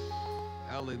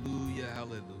 Hallelujah.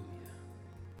 Hallelujah.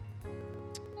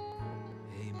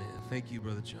 Amen. Thank you,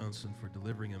 Brother Johnson, for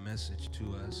delivering a message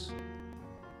to us.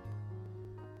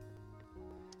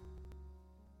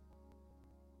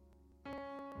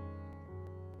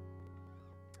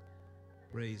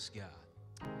 Praise God.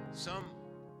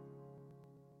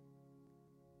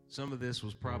 Some of this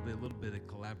was probably a little bit of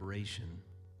collaboration,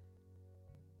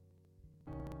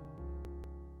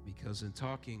 because in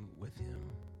talking with him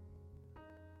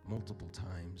multiple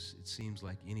times, it seems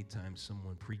like anytime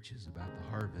someone preaches about the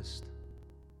harvest,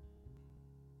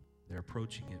 they're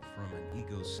approaching it from an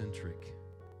egocentric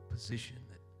position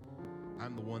that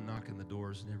I'm the one knocking the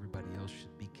doors and everybody else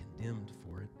should be condemned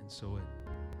for it. And so it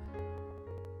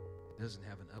doesn't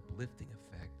have an uplifting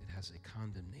effect. It has a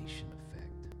condemnation effect.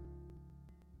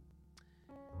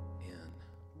 And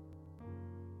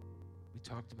we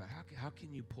talked about how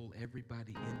can you pull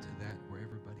everybody into that where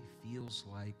everybody feels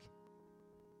like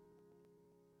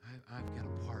I've got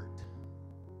a part,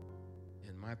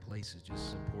 and my place is just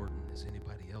as important as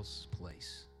anybody else's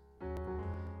place.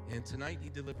 And tonight he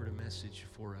delivered a message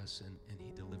for us, and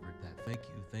he delivered that.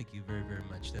 Thank you very, very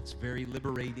much. That's very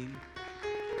liberating.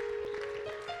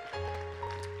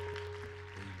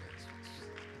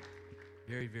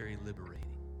 Very, very liberating.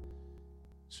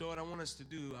 So what I want us to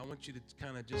do, I want you to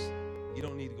kind of just, you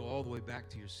don't need to go all the way back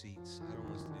to your seats. I don't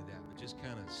want us to do that, but just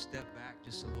kind of step back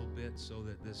just a little bit so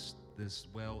that this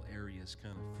well area is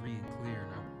kind of free and clear.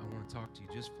 And I want to talk to you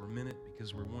just for a minute,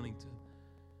 because we're wanting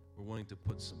to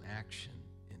put some action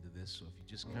into this. So if you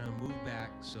just kind of move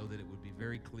back so that it would be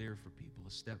very clear for people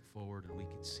to step forward and we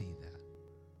could see that.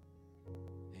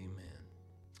 Amen.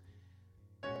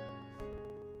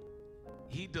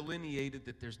 He delineated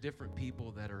that there's different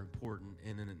people that are important,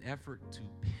 and in an effort to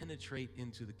penetrate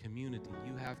into the community,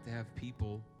 you have to have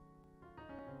people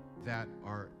that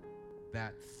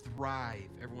thrive.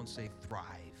 Everyone say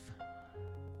thrive.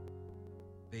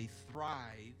 They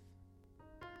thrive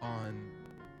on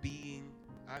being,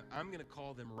 I'm going to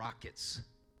call them rockets.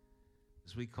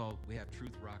 As we have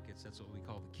truth rockets. That's what we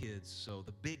call the kids. So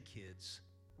the big kids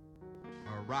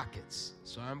are rockets.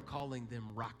 So I'm calling them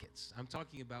rockets. I'm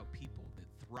talking about people that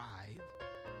thrive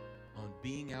on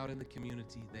being out in the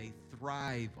community. They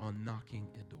thrive on knocking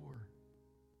a door.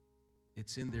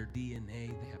 It's in their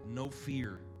DNA. They have no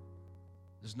fear.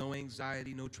 There's no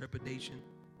anxiety, no trepidation.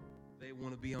 They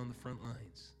want to be on the front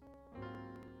lines.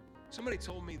 Somebody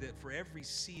told me that for every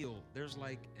SEAL, there's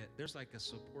like a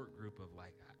support group of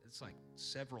it's like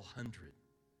several hundred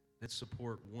that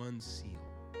support one SEAL.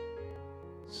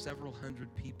 Several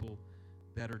hundred people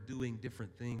that are doing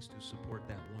different things to support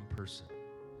that one person.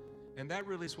 And that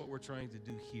really is what we're trying to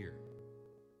do here.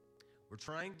 We're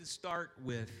trying to start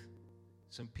with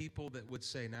some people that would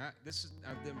say, now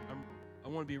I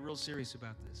want to be real serious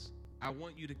about this. I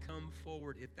want you to come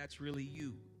forward if that's really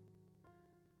you.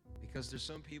 Because there's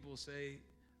some people say,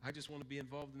 I just want to be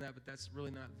involved in that, but that's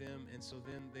really not them. And so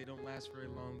then they don't last very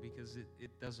long because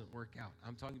it doesn't work out.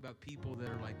 I'm talking about people that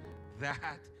are like,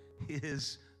 that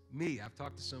is me. I've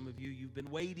talked to some of you. You've been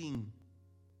waiting.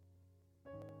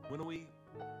 When are we?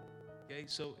 Okay,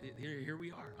 so here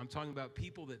we are. I'm talking about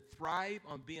people that thrive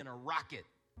on being a rocket.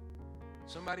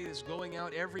 Somebody that's going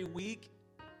out every week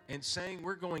and saying,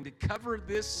 we're going to cover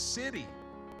this city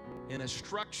in a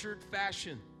structured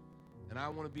fashion, and I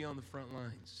want to be on the front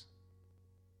lines.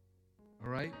 All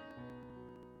right?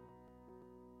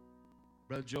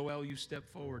 Brother Joel, you step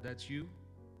forward. That's you.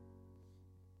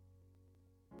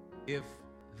 If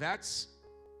that's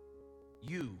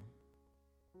you,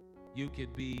 you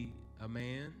could be a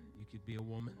man, you could be a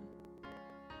woman.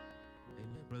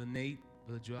 Amen. Brother Nate,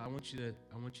 Brother Joel, I want you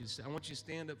to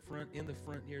stand up front, in the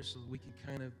front here, so that we can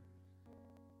kind of.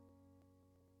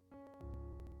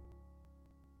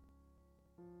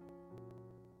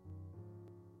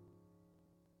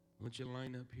 I want you to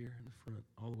line up here in the front,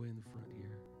 all the way in the front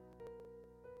here.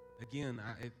 Again,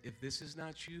 if this is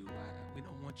not you, we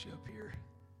don't want you up here.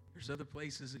 There's other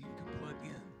places that you can plug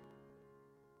in.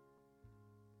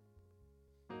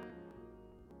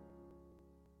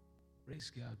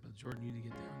 Praise God. Brother Jordan, you need to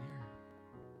get down here.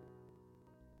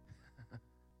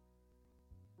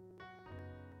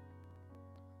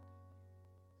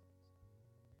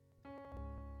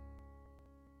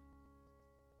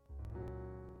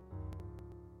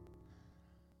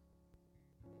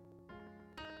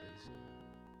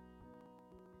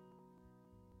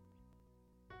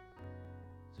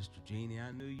 Sister Jeannie,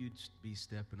 I knew you'd be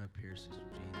stepping up here, Sister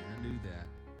Jeannie. I knew that.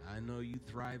 I know you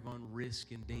thrive on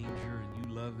risk and danger, and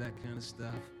you love that kind of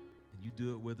stuff, and you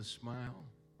do it with a smile.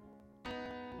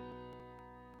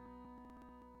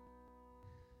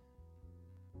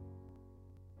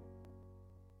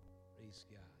 Praise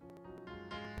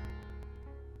God.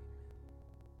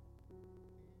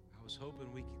 I was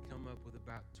hoping we could come up with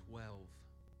about 12.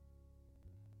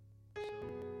 So,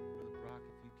 Brother Brock,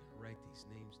 if you can write these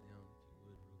names down, if you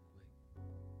would, real quick.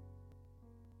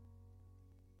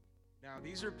 Now,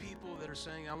 these are people that are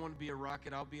saying, I want to be a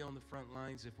rocket. I'll be on the front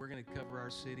lines. If we're going to cover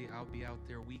our city, I'll be out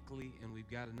there weekly, and we've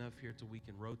got enough here till we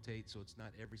can rotate, so it's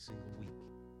not every single week.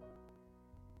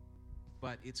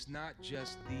 But it's not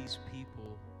just these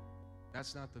people.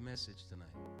 That's not the message tonight.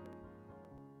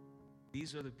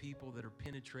 These are the people that are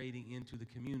penetrating into the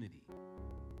community.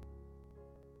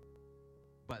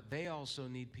 But they also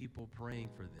need people praying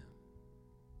for them.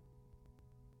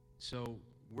 So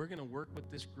we're going to work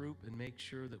with this group and make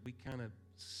sure that we kind of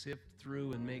sift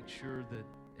through and make sure that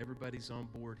everybody's on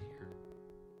board here.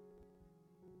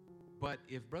 But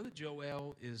if Brother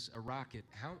Joel is a rocket,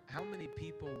 how many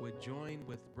people would join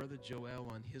with Brother Joel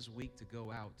on his week to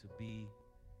go out to be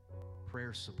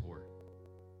prayer support?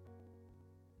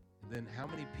 And then how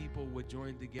many people would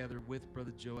join together with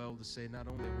Brother Joel to say, not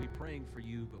only are we praying for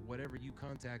you, but whatever you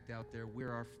contact out there,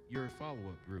 you're a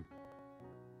follow-up group.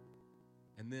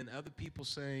 And then other people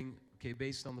saying, okay,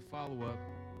 based on the follow-up,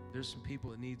 there's some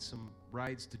people that need some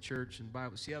rides to church and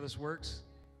Bible. See how this works?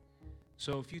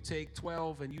 So if you take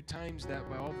 12 and you times that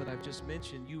by all that I've just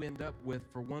mentioned, you end up with,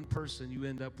 for one person, you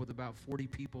end up with about 40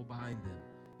 people behind them.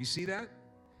 You see that?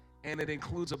 And it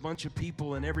includes a bunch of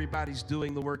people, and everybody's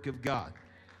doing the work of God.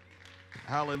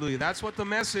 Hallelujah. That's what the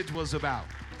message was about.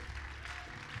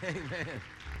 Amen.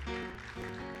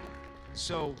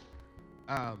 So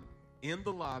in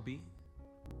the lobby,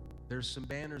 there's some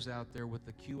banners out there with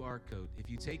the QR code. If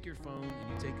you take your phone and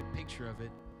you take a picture of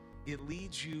it, it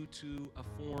leads you to a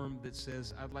form that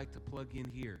says, I'd like to plug in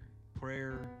here.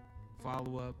 Prayer,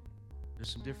 follow-up. There's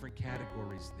some different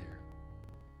categories there.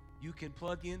 You can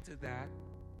plug into that,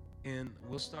 and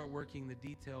we'll start working the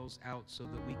details out so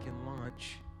that we can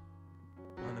launch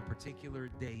on a particular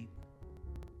date.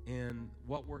 And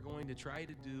what we're going to try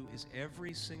to do is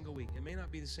every single week, it may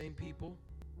not be the same people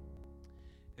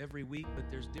every week, but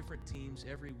there's different teams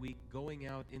every week going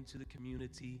out into the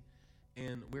community,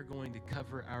 and we're going to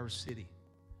cover our city.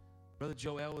 Brother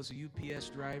Joel is a UPS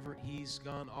driver. He's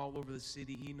gone all over the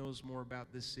city. He knows more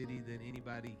about this city than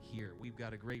anybody here. We've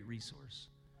got a great resource.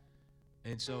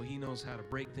 And so he knows how to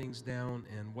break things down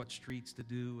and what streets to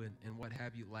do and what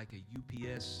have you, like a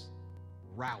UPS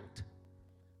route.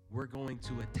 We're going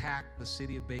to attack the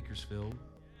city of Bakersfield.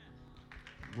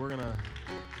 We're going to...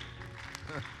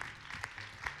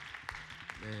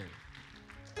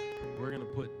 Man, we're going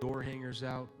to put door hangers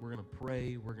out. We're going to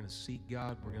pray. We're going to seek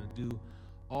God. We're going to do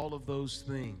all of those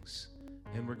things.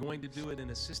 And we're going to do it in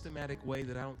a systematic way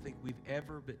that I don't think we've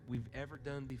ever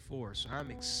done before. So I'm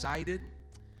excited.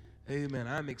 Amen.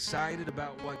 I'm excited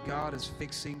about what God is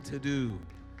fixing to do.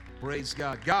 Praise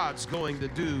God. God's going to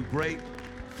do great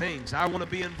things. I want to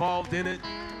be involved in it.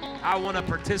 I want to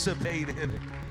participate in it.